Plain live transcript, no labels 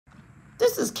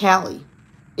This is Callie.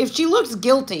 If she looks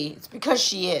guilty, it's because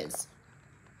she is.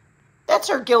 That's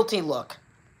her guilty look.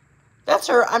 That's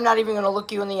her, I'm not even going to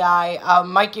look you in the eye.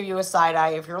 Might give you a side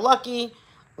eye if you're lucky.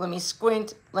 Let me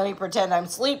squint. Let me pretend I'm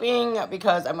sleeping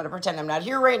because I'm going to pretend I'm not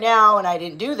here right now and I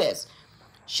didn't do this.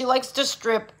 She likes to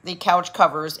strip the couch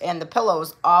covers and the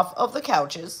pillows off of the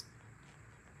couches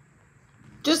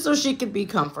just so she could be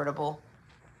comfortable.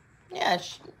 Yeah,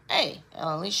 hey,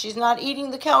 at least she's not eating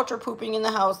the couch or pooping in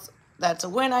the house. That's a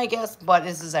win, I guess, but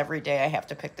this is every day I have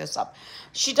to pick this up.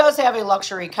 She does have a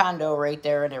luxury condo right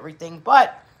there and everything,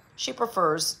 but she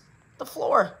prefers the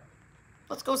floor.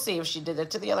 Let's go see if she did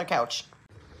it to the other couch.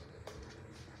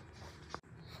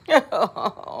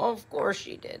 Of course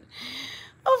she did.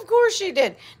 Of course she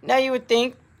did. Now you would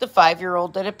think the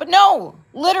 5-year-old did it, but no,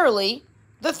 literally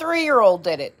the 3-year-old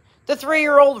did it. The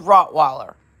 3-year-old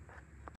Rottweiler.